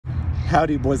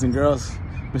Howdy, boys and girls.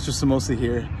 Mr. Samosa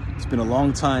here. It's been a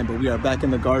long time, but we are back in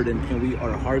the garden and we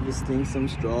are harvesting some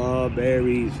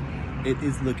strawberries. It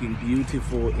is looking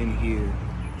beautiful in here.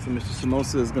 So Mr.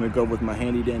 Samosa is gonna go with my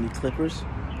handy dandy clippers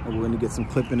and we're gonna get some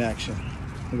clipping action.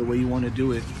 And the way you wanna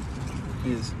do it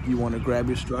is you wanna grab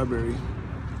your strawberry,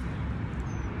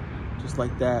 just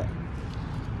like that.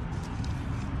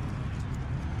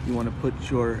 You wanna put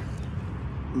your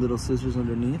little scissors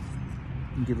underneath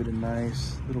and give it a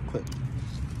nice little clip.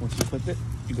 Once you clip it,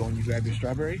 you go and you grab your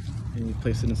strawberry and you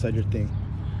place it inside your thing.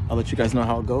 I'll let you guys know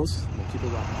how it goes. We'll keep it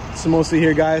rocking. Samosa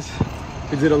here, guys.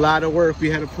 We did a lot of work.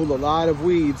 We had to pull a lot of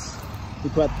weeds.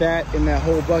 We put that in that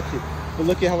whole bucket. But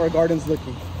look at how our garden's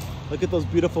looking. Look at those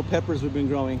beautiful peppers we've been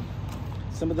growing.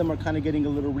 Some of them are kind of getting a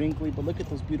little wrinkly, but look at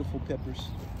those beautiful peppers.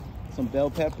 Some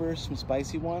bell peppers, some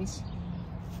spicy ones.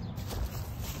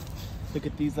 Look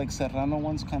at these like serrano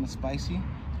ones, kind of spicy.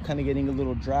 Kind of getting a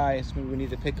little dry, so maybe we need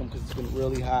to pick them because it's been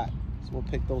really hot. So we'll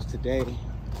pick those today.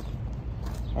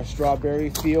 Our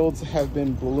strawberry fields have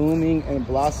been blooming and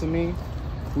blossoming.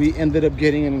 We ended up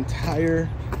getting an entire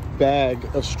bag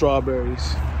of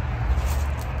strawberries.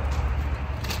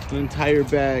 An entire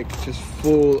bag just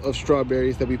full of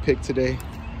strawberries that we picked today.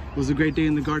 It was a great day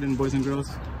in the garden, boys and girls.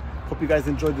 Hope you guys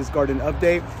enjoyed this garden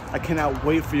update. I cannot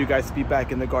wait for you guys to be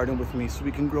back in the garden with me so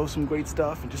we can grow some great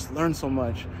stuff and just learn so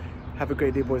much. Have a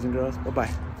great day, boys and girls. Bye-bye.